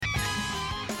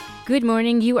Good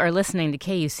morning. You are listening to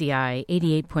KUCI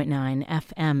 88.9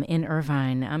 FM in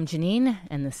Irvine. I'm Janine,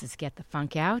 and this is Get the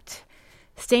Funk Out.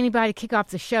 Standing by to kick off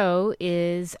the show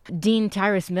is Dean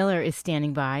Tyrus Miller is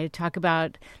standing by to talk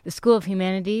about the School of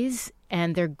Humanities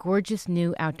and their gorgeous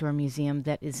new outdoor museum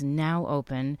that is now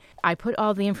open. I put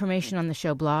all the information on the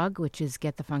show blog, which is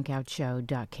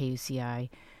getthefunkoutshow.kuci.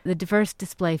 The diverse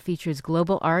display features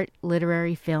global art,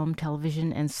 literary, film,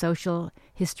 television, and social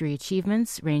history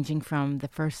achievements ranging from the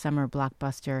first summer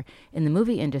blockbuster in the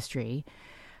movie industry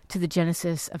to the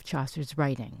genesis of Chaucer's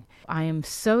writing. I am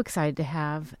so excited to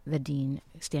have the Dean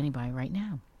standing by right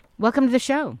now. Welcome to the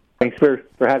show. Thanks for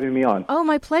having me on. Oh,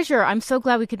 my pleasure. I'm so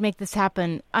glad we could make this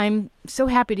happen. I'm so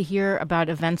happy to hear about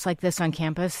events like this on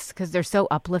campus because they're so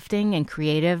uplifting and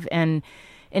creative, and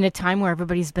in a time where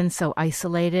everybody's been so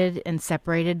isolated and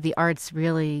separated, the arts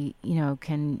really,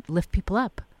 can lift people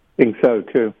up. I think so,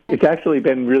 too. It's actually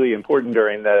been really important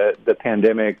during the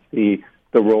pandemic, the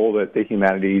role that the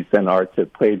humanities and arts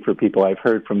have played for people. I've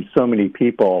heard from so many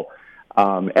people,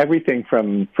 everything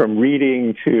from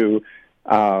reading to,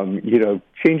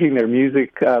 changing their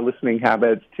music listening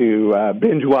habits to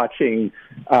binge-watching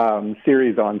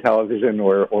series on television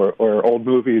or old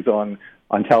movies on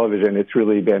television. It's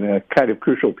really been a kind of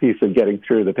crucial piece of getting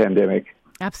through the pandemic.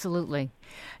 Absolutely.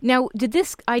 Now, did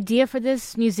this idea for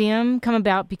this museum come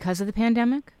about because of the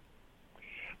pandemic?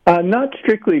 Not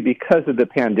strictly because of the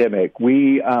pandemic.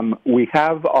 We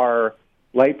have our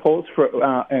light poles,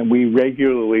 and we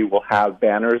regularly will have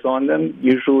banners on them.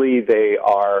 Usually they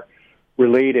are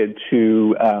related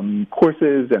to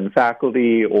courses and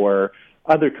faculty or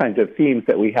other kinds of themes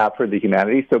that we have for the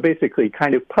humanities. So basically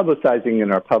kind of publicizing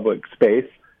in our public space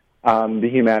the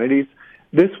humanities.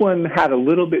 This one had a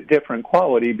little bit different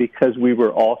quality because we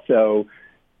were also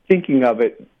thinking of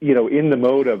it, in the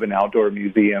mode of an outdoor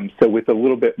museum, so with a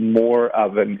little bit more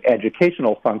of an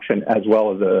educational function as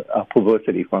well as a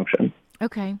publicity function.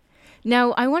 Okay.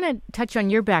 Now, I want to touch on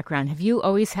your background. Have you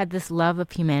always had this love of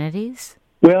humanities?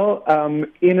 Well,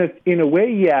 in a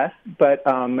way, yes, but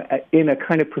in a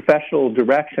kind of professional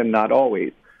direction, not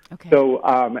always. Okay. So,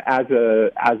 as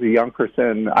a young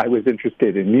person, I was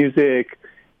interested in music,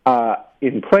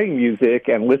 in playing music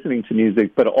and listening to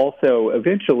music, but also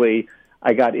eventually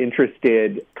I got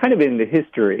interested kind of in the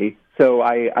history. So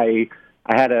I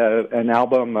had an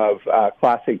album of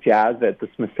classic jazz that the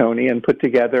Smithsonian put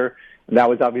together. That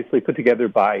was obviously put together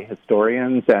by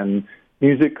historians and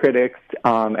music critics.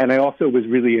 And I also was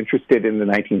really interested in the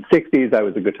 1960s. I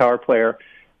was a guitar player.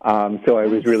 So I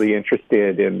was really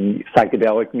interested in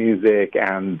psychedelic music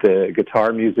and the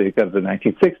guitar music of the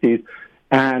 1960s.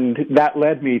 And that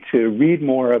led me to read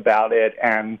more about it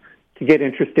and to get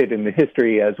interested in the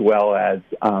history as well as,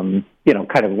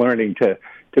 kind of learning to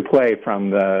play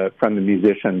from the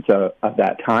musicians of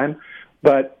that time.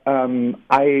 But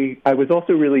I was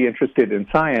also really interested in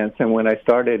science, and when I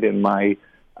started in my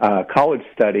college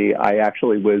study, I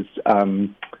actually was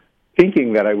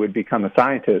thinking that I would become a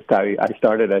scientist. I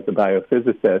started as a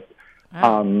biophysicist.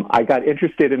 Wow. I got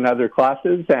interested in other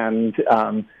classes and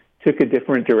took a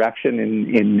different direction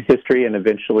in history and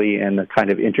eventually in a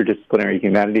kind of interdisciplinary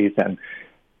humanities. And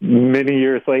many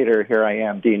years later, here I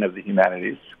am, Dean of the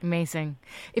Humanities. Amazing.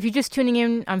 If you're just tuning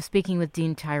in, I'm speaking with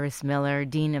Dean Tyrus Miller,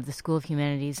 Dean of the School of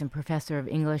Humanities and Professor of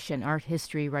English and Art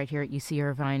History right here at UC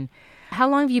Irvine. How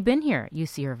long have you been here at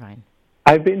UC Irvine?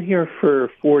 I've been here for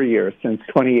 4 years, since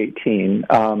 2018.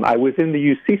 I was in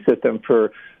the UC system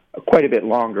for quite a bit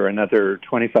longer, another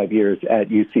 25 years at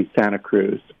UC Santa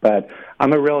Cruz. But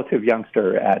I'm a relative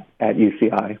youngster at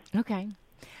UCI. Okay.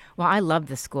 Well, I love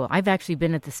this school. I've actually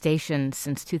been at the station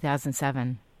since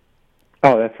 2007.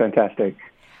 Oh, that's fantastic.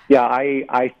 Yeah,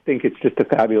 I think it's just a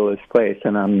fabulous place,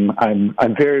 and I'm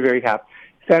very, very happy.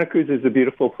 Santa Cruz is a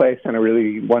beautiful place and a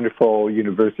really wonderful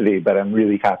university, but I'm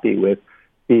really happy with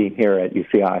being here at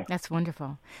UCI. That's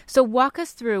wonderful. So walk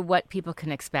us through what people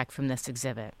can expect from this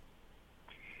exhibit.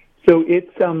 So it's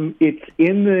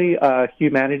in the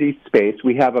humanities space.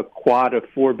 We have a quad of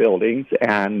 4 buildings,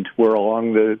 and we're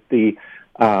along the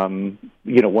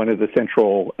one of the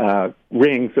central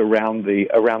rings around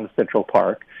the Central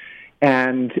Park.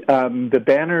 And the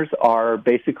banners are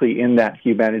basically in that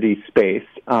humanities space,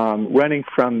 running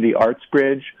from the Arts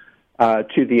Bridge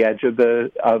to the edge of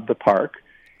the park.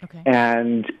 Okay.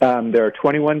 And there are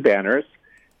 21 banners.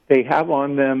 They have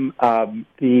on them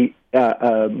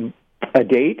a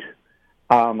date,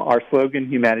 our slogan,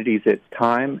 Humanities It's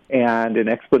Time, and an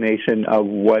explanation of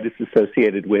what is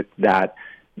associated with that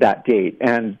date.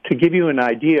 And to give you an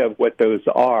idea of what those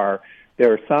are,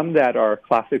 there are some that are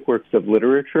classic works of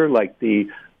literature, like the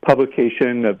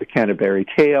publication of the Canterbury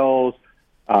Tales,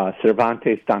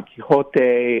 Cervantes' Don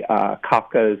Quixote,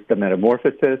 Kafka's The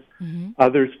Metamorphosis. Mm-hmm.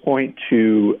 Others point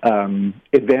to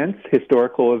events,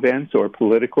 historical events or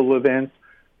political events.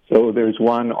 So there's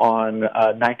one on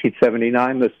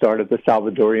 1979, the start of the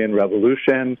Salvadorian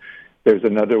Revolution. There's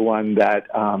another one that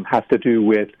has to do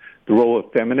with the role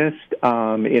of feminists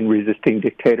in resisting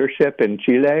dictatorship in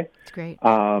Chile. That's great.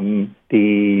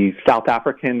 The South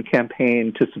African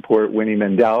campaign to support Winnie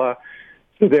Mandela.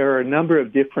 So there are a number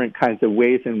of different kinds of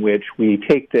ways in which we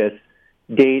take this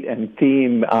date and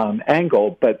theme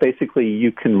angle, but basically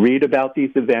you can read about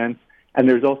these events, and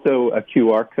there's also a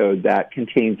QR code that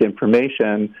contains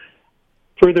information,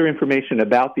 further information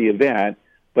about the event,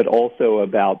 but also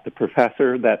about the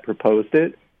professor that proposed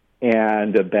it,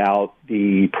 and about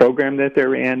the program that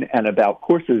they're in, and about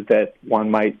courses that one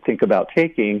might think about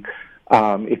taking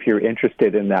if you're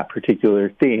interested in that particular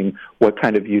theme. What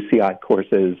kind of UCI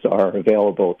courses are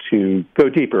available to go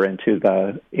deeper into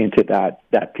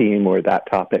that theme or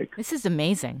that topic? This is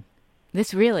amazing.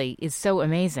 This really is so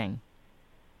amazing.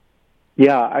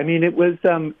 Yeah, I mean, it was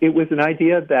an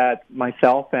idea that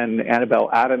myself and Annabelle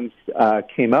Adams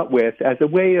came up with as a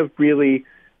way of really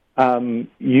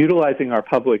utilizing our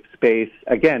public space,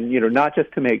 again, not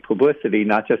just to make publicity,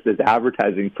 not just as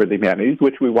advertising for the humanities,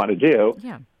 which we want to do,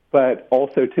 but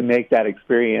also to make that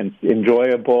experience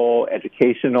enjoyable,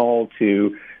 educational,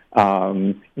 to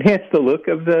enhance the look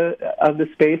of the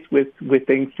space with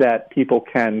things that people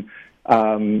can,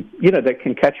 that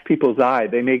can catch people's eye.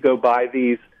 They may go by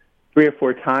these 3 or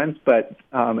 4 times, but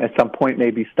at some point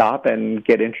maybe stop and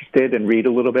get interested and read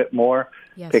a little bit more,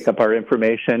 pick up our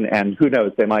information, and who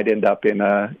knows, they might end up in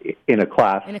a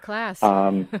class. In a class.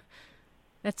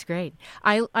 That's great.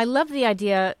 I love the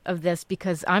idea of this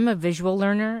because I'm a visual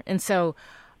learner, and so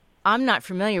I'm not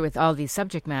familiar with all these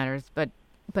subject matters, but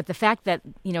the fact that,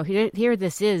 here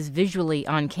this is visually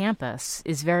on campus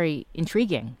is very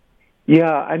intriguing.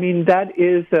 Yeah, I mean, that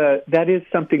is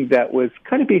something that was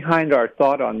kind of behind our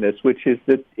thought on this, which is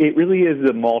that it really is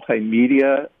a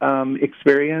multimedia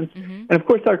experience. Mm-hmm. And of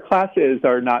course, our classes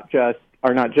are not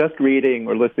just reading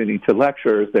or listening to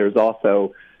lectures. There's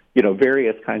also,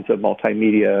 various kinds of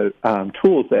multimedia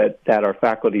tools that our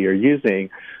faculty are using.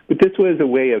 But this was a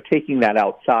way of taking that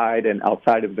outside and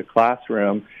outside of the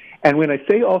classroom. And when I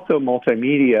say also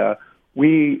multimedia,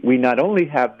 we not only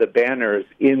have the banners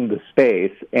in the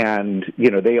space, and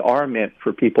they are meant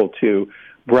for people to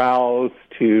browse,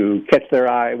 to catch their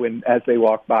eye as they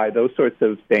walk by, those sorts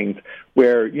of things,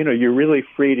 where you're really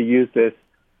free to use this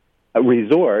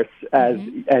resource as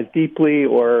deeply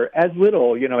or as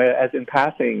little, as in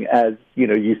passing as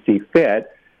you see fit.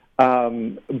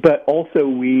 But also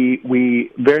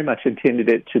we very much intended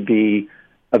it to be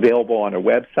available on a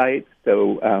website.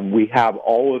 So we have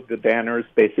all of the banners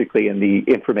basically in the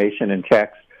information and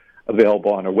text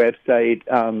available on our website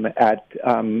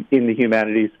in the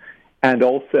humanities. And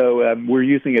also we're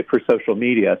using it for social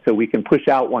media, so we can push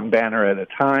out one banner at a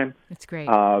time. That's great.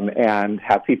 And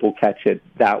have people catch it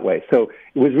that way. So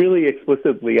it was really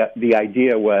explicitly, the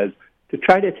idea was to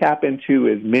try to tap into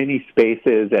as many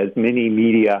spaces, as many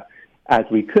media as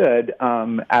we could,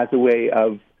 as a way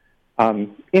of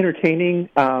entertaining,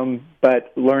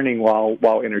 but learning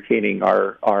while entertaining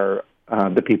our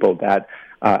the people that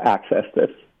access this.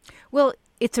 Well,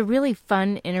 it's a really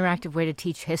fun, interactive way to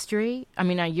teach history. I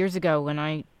mean, years ago when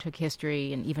I took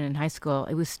history, and even in high school,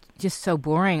 it was just so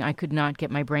boring. I could not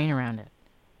get my brain around it.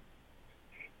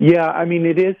 Yeah, I mean,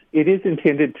 it is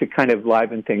intended to kind of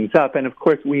liven things up, and of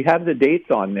course, we have the dates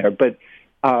on there, but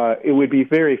it would be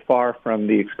very far from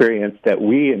the experience that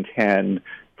we intend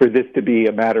for this to be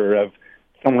a matter of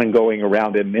someone going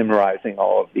around and memorizing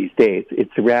all of these dates.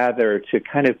 It's rather to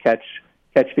kind of catch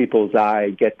people's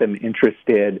eye, get them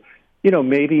interested,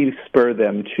 maybe spur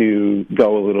them to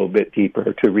go a little bit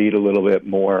deeper, to read a little bit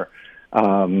more,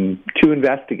 to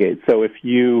investigate. So if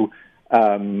you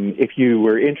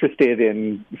were interested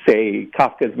in, say,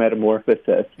 Kafka's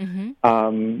Metamorphosis,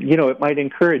 it might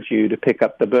encourage you to pick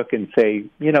up the book and say,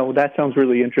 that sounds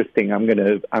really interesting. I'm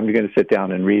gonna sit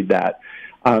down and read that.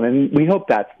 And we hope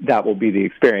that will be the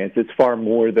experience. It's far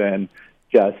more than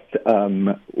just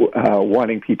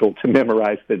wanting people to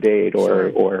memorize the date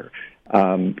or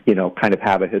kind of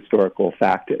have a historical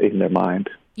fact in their mind.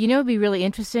 It'd be really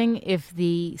interesting if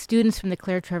the students from the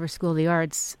Claire Trevor School of the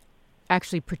Arts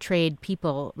actually portrayed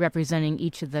people representing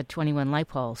each of the 21 light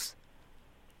poles.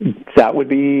 That would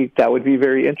be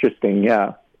very interesting,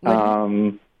 yeah.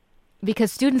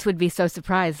 Because students would be so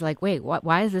surprised, like, wait,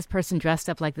 why is this person dressed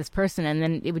up like this person? And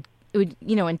then it would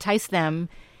entice them,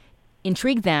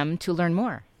 intrigue them to learn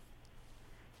more.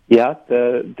 Yeah,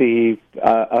 the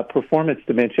performance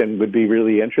dimension would be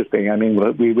really interesting. I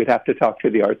mean, we would have to talk to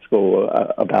the art school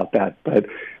about that. But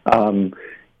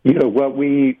what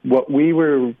we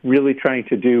were really trying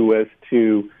to do was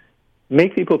to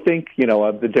make people think,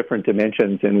 of the different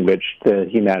dimensions in which the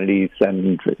humanities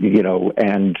and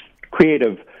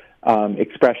creative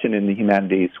expression in the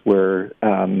humanities were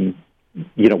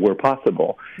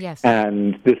possible. Yes.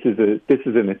 And this is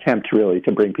an attempt really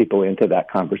to bring people into that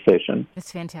conversation.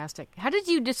 That's fantastic. How did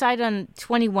you decide on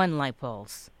 21 light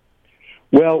poles?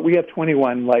 Well, we have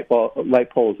 21 light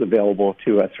poles available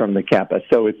to us from the campus,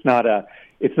 so it's not a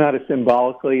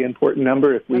symbolically important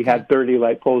number. If we had 30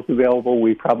 light poles available,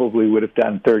 we probably would have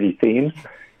done 30 themes.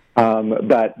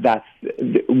 But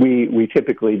we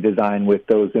typically design with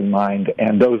those in mind,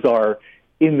 and those are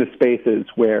in the spaces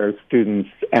where students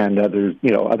and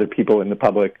other people in the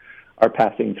public are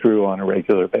passing through on a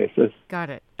regular basis. Got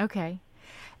it. Okay.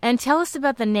 And tell us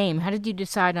about the name. How did you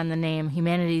decide on the name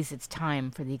Humanities It's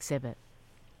Time for the exhibit?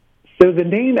 So the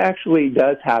name actually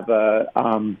does have a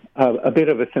bit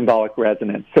of a symbolic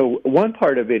resonance. So one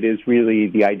part of it is really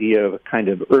the idea of a kind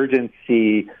of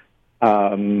urgency,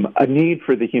 a need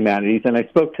for the humanities, and I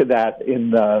spoke to that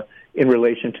in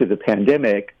relation to the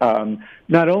pandemic.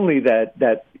 Not only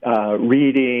that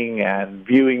reading and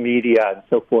viewing media and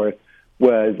so forth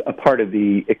was a part of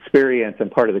the experience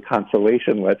and part of the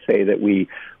consolation, let's say, that we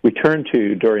turned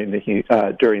to during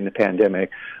the pandemic,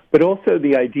 but also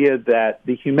the idea that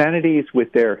the humanities,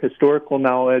 with their historical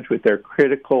knowledge, with their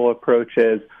critical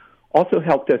approaches, also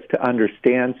helped us to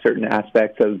understand certain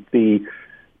aspects of the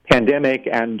pandemic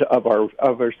and of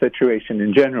our situation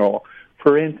in general.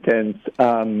 For instance,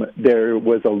 there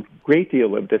was a great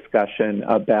deal of discussion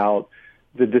about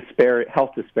the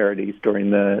health disparities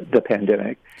during the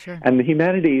pandemic. Sure. And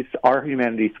our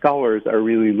humanities scholars are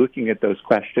really looking at those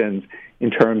questions in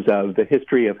terms of the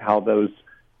history of how those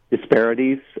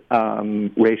disparities,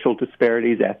 racial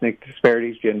disparities, ethnic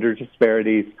disparities, gender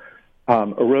disparities,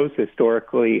 arose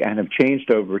historically and have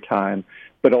changed over time,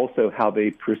 but also how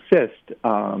they persist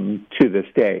to this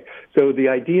day. So the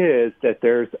idea is that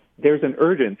there's an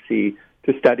urgency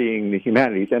to studying the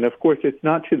humanities. And of course, it's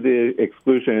not to the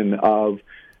exclusion of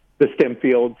the STEM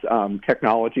fields.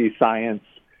 Technology, science,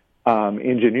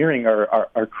 engineering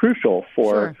are crucial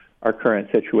for our current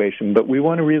situation. But we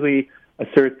want to really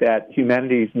assert that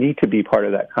humanities need to be part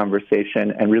of that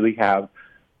conversation and really have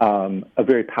a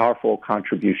very powerful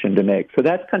contribution to make. So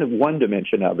that's kind of one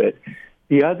dimension of it.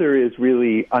 The other is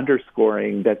really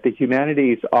underscoring that the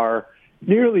humanities are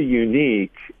nearly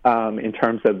unique in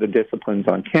terms of the disciplines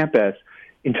on campus,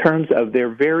 in terms of their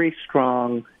very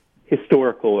strong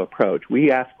historical approach.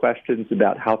 We ask questions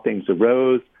about how things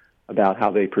arose, about how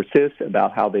they persist,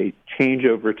 about how they change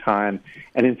over time.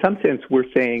 And in some sense,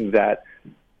 we're saying that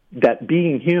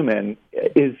being human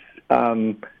is,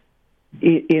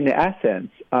 in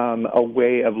essence, a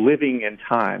way of living in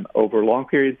time, over long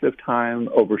periods of time,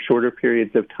 over shorter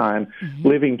periods of time,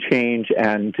 living change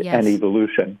and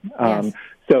evolution. Yes.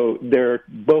 So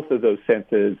both of those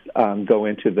senses go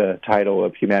into the title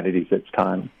of Humanities It's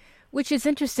Time. Which is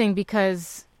interesting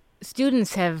because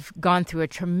students have gone through a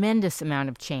tremendous amount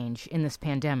of change in this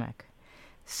pandemic.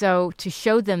 So to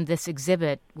show them this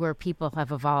exhibit where people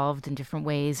have evolved in different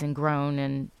ways and grown,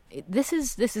 and this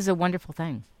is a wonderful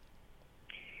thing.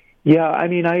 Yeah, I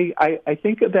mean, I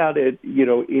think about it,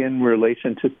 in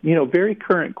relation to, very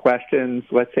current questions,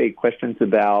 let's say questions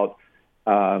about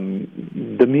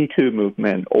the Me Too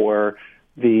movement or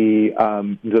the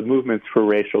movements for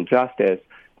racial justice.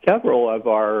 Several of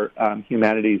our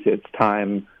Humanities It's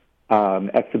Time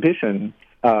exhibitions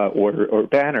or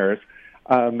banners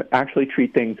actually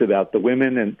treat things about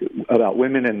women and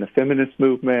the feminist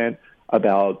movement,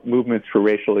 about movements for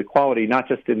racial equality, not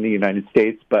just in the United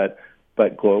States, but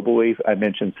globally. I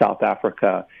mentioned South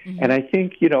Africa. And I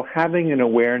think, having an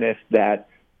awareness that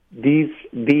these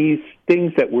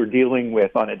things that we're dealing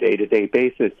with on a day-to-day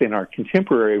basis in our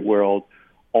contemporary world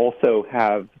also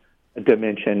have a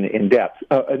dimension in depth.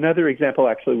 Another example,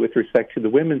 actually, with respect to the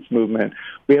women's movement,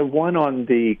 we have one on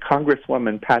the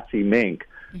Congresswoman Patsy Mink,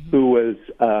 who was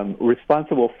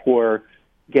responsible for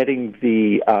getting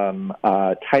the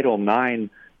Title IX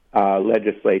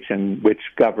legislation, which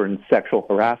governs sexual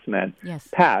harassment,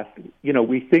 passed.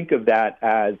 We think of that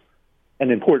as an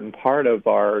important part of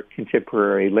our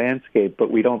contemporary landscape,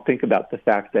 but we don't think about the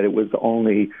fact that it was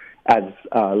only as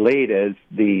late as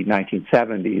the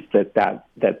 1970s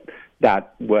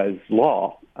that was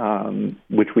law,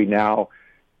 which we know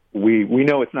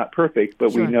it's not perfect,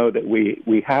 but we know that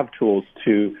we have tools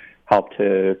to help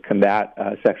to combat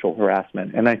sexual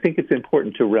harassment. And I think it's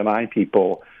important to remind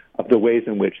people the ways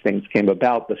in which things came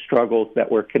about, the struggles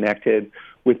that were connected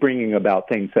with bringing about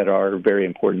things that are very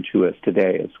important to us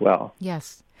today as well.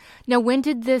 Yes. Now, when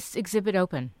did this exhibit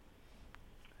open?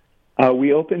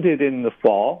 We opened it in the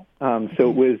fall. So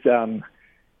it was,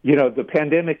 the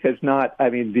pandemic has not,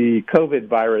 the COVID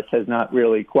virus has not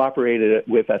really cooperated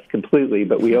with us completely,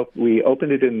 but we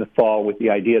opened it in the fall with the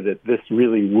idea that this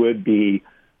really would be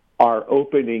our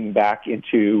opening back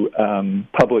into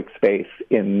public space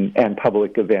and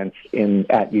public events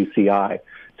at UCI.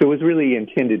 So it was really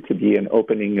intended to be an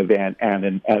opening event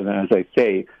and as I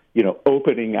say,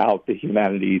 opening out the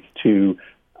humanities to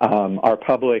our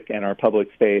public and our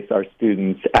public space, our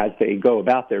students, as they go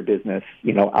about their business,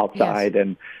 outside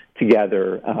and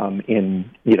together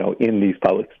in these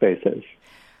public spaces.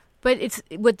 But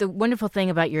what the wonderful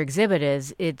thing about your exhibit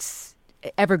is it's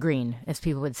evergreen, as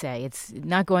people would say. It's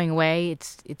not going away.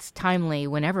 It's timely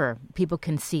whenever people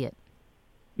can see it.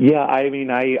 Yeah, I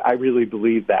really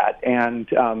believe that. And,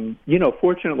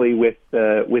 fortunately with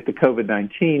the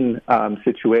COVID-19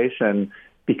 situation,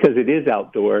 because it is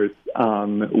outdoors,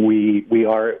 we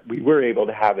were able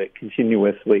to have it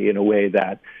continuously in a way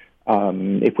that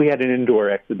if we had an indoor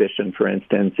exhibition, for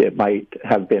instance, it might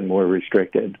have been more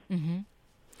restricted. Mm-hmm.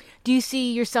 Do you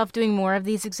see yourself doing more of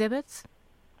these exhibits?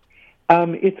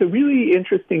 It's a really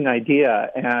interesting idea,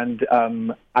 and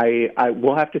I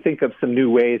will have to think of some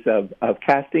new ways of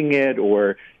casting it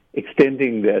or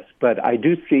extending this. But I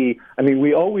do see,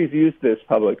 we always use this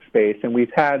public space, and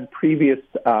we've had previous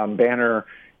banner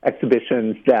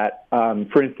exhibitions that,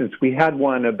 for instance, we had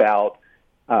one about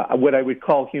what I would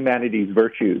call humanities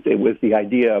virtues. It was the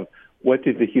idea of what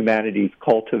did the humanities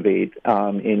cultivate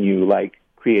in you, like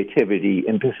creativity,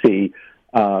 empathy,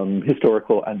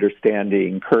 historical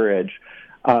understanding, courage.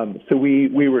 So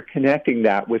we were connecting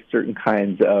that with certain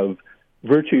kinds of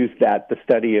virtues that the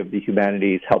study of the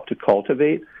humanities helped to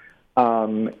cultivate.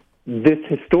 This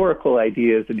historical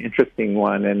idea is an interesting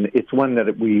one, and it's one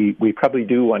that we probably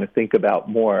do want to think about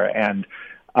more. And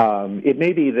it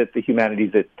may be that the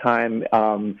humanities, its time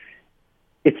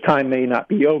may not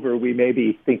be over. We may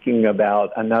be thinking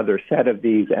about another set of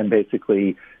these and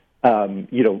basically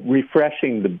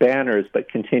refreshing the banners, but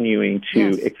continuing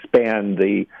to expand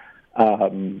the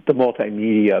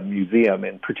multimedia museum,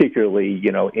 and particularly,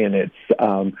 in its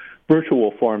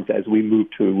virtual forms as we move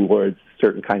towards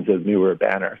certain kinds of newer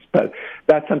banners. But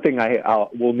that's something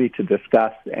we'll need to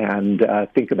discuss and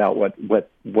think about what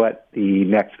the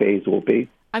next phase will be.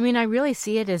 I really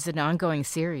see it as an ongoing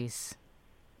series.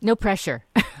 No pressure.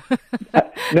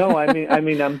 No,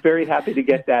 I'm very happy to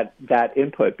get that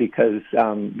input because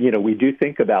we do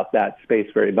think about that space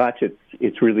very much.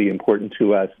 It's really important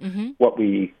to us what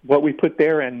we put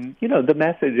there, and the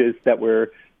messages that we're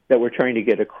trying to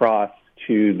get across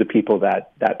to the people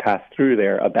that pass through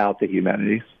there about the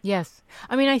humanities. Yes,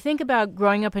 I think about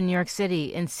growing up in New York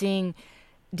City and seeing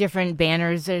different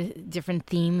banners, different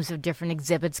themes of different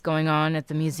exhibits going on at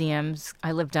the museums.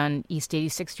 I lived on East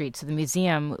 86th Street, so the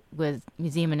Museum of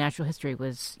Natural History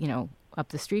was, up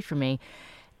the street from me.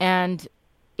 And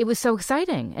it was so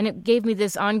exciting, and it gave me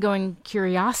this ongoing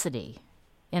curiosity,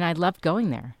 and I loved going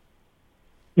there.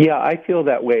 Yeah, I feel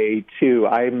that way, too.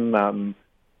 I'm,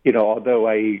 although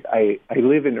I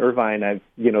live in Irvine, I've,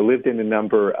 lived in a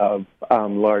number of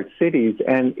large cities,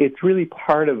 and it's really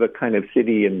part of a kind of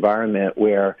city environment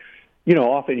where,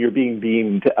 often you're being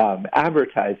beamed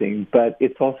advertising, but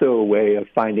it's also a way of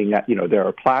finding out, there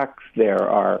are plaques, there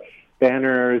are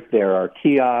banners, there are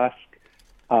kiosks,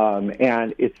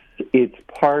 and it's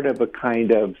part of a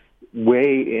kind of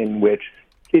way in which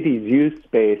cities use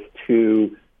space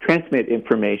to transmit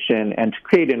information and to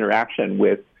create interaction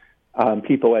with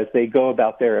people as they go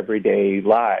about their everyday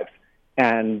lives.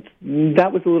 And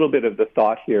that was a little bit of the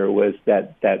thought here, was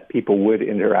that people would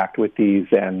interact with these.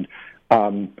 And,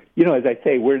 as I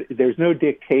say, there's no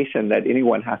dictation that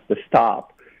anyone has to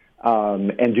stop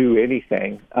and do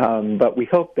anything. But we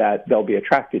hope that they'll be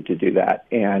attracted to do that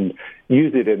and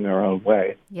use it in their own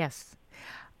way. Yes.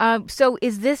 So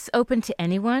is this open to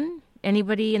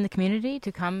anybody in the community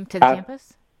to come to the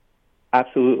campus?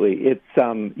 Absolutely. It's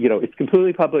it's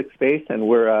completely public space, and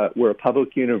we're a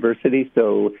public university,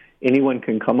 so anyone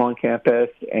can come on campus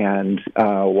and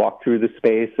walk through the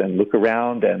space and look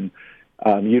around and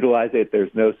utilize it.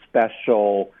 There's no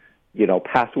special,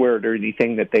 password or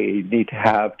anything that they need to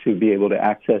have to be able to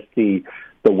access the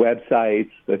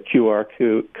websites, the QR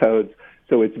codes.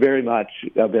 So it's very much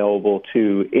available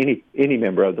to any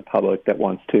member of the public that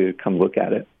wants to come look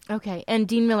at it. Okay. And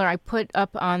Dean Miller, I put up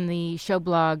on the show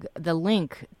blog the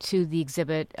link to the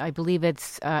exhibit. I believe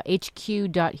it's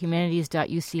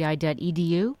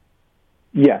hq.humanities.uci.edu.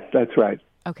 Yes, that's right.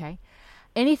 Okay.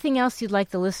 Anything else you'd like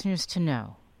the listeners to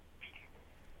know?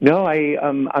 No,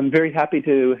 I'm very happy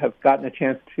to have gotten a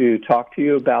chance to talk to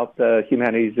you about the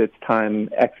Humanities It's Time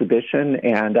exhibition,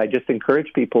 and I just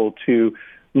encourage people to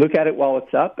look at it while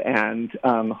it's up, and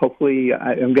hopefully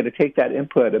I'm going to take that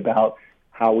input about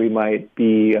how we might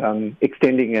be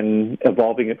extending and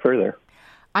evolving it further.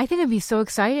 I think it'd be so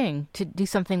exciting to do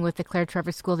something with the Claire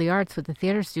Trevor School of the Arts with the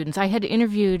theater students. I had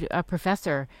interviewed a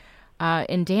professor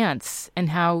in dance and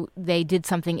how they did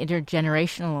something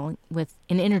intergenerational with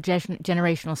an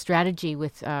intergenerational strategy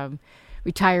with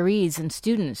retirees and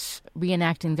students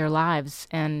reenacting their lives,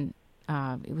 and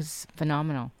it was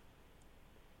phenomenal.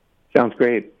 Sounds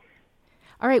great.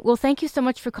 All right. Well, thank you so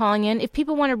much for calling in. If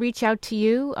people want to reach out to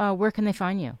you, where can they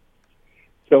find you?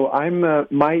 So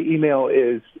my email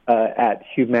is at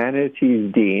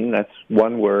humanitiesdean, that's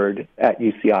one word, at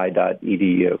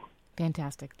uci.edu.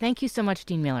 Fantastic. Thank you so much,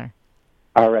 Dean Miller.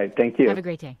 All right. Thank you. Have a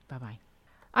great day. Bye-bye.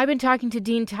 I've been talking to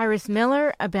Dean Tyrus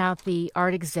Miller about the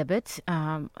art exhibit.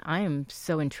 I am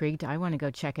so intrigued. I want to go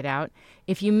check it out.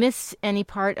 If you miss any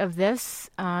part of this,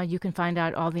 you can find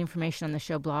out all the information on the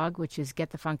show blog, which is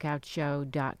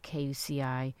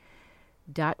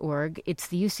getthefunkoutshow.kuci.org. It's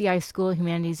the UCI School of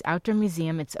Humanities Outdoor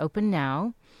Museum. It's open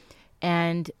now.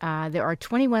 And there are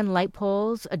 21 light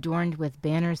poles adorned with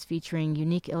banners featuring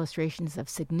unique illustrations of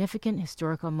significant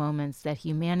historical moments that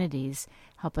humanities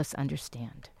help us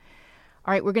understand.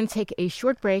 All right, we're going to take a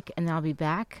short break, and then I'll be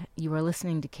back. You are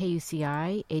listening to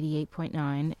KUCI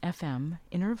 88.9 FM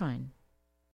in Irvine.